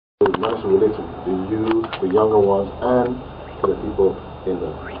manage to relate to the youth, the younger ones, and to the people in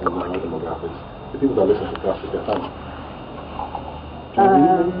the higher demographics, the people that listen to classic FM?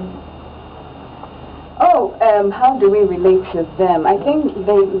 How do we relate to them? I think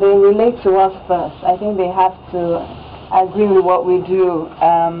they relate to us first. I think they have to agree with what we do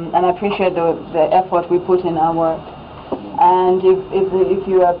and appreciate the effort we put in our work. And if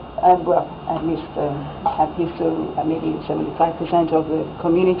you are, well, at least maybe 75% of the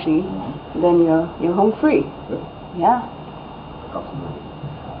community, then you're home free. Yeah. Absolutely.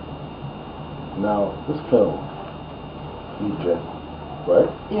 Now, this film, EJ, right?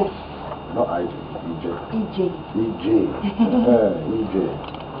 Yes. Not IJ, EJ. EJ. EJ. EJ.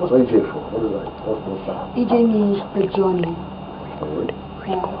 What's EJ for? What is that? What's that? EJ means the journey. Okay.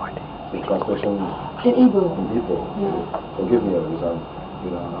 Yeah. The translation in Igbo. In Igbo. Yeah. Forgive me, because I'm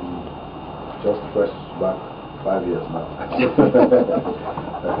just fresh back 5 years now.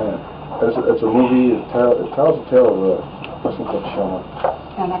 It's a movie. It tells a tale of a person called Shama.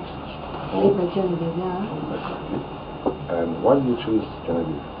 Alex. Genevieve, yeah. And why did you choose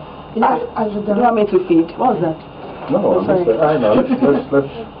Genevieve? You want me to feed? What was that? No, sorry. I know. Let's.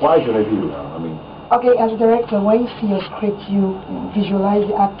 Why Genevieve? I mean. Okay, as a director, when you see a script, you visualize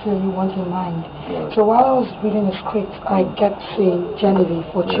the actor you want in mind. Right. So while I was reading the script, I kept seeing Genevieve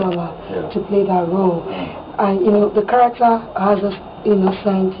for Chola to play that role. And the character has this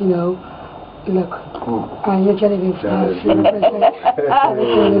innocent, look. And your Genevieve has innocent.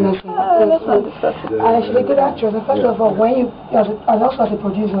 And she's a good actress. And first of all, when you, and also as a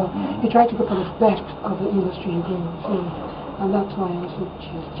producer, you try to go for the best of the industry you're doing. So, and that's why I also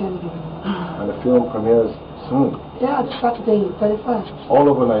choose Genevieve. And the film premieres soon. Yeah, it's Saturday, 31st. All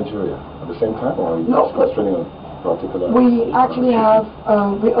over Nigeria at the same time, or are you concentrating on particular? We actually have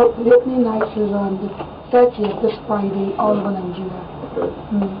the opening night is on the 30th, this Friday, all over Nigeria. Okay.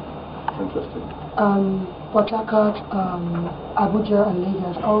 Interesting. Port Harcourt, Abuja, and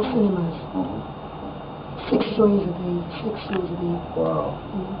Lagos, all cinemas. 6 shows a day. 6 shows a day. Wow.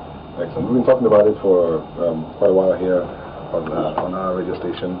 Excellent. We've been talking about it for quite a while here on our radio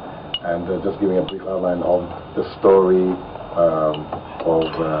station, and just giving a brief outline of the story of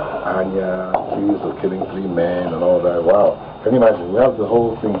Anya, accused of killing 3 men and all that. Wow. Can you imagine? We have the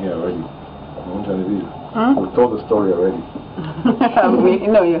whole thing here already. We've told the story already.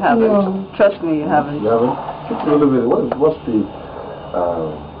 No, you haven't. No. Trust me, you haven't. You haven't? Just a little bit. What's the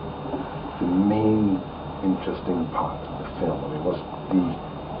main interesting part of the film? I mean, what's the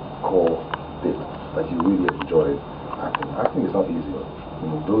core bit that you really enjoyed acting? Acting is not easy.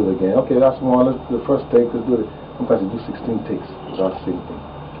 Do it again. Okay, that's one. Let's do the first take. Let's do it. Sometimes you do 16 takes without saying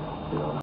anything.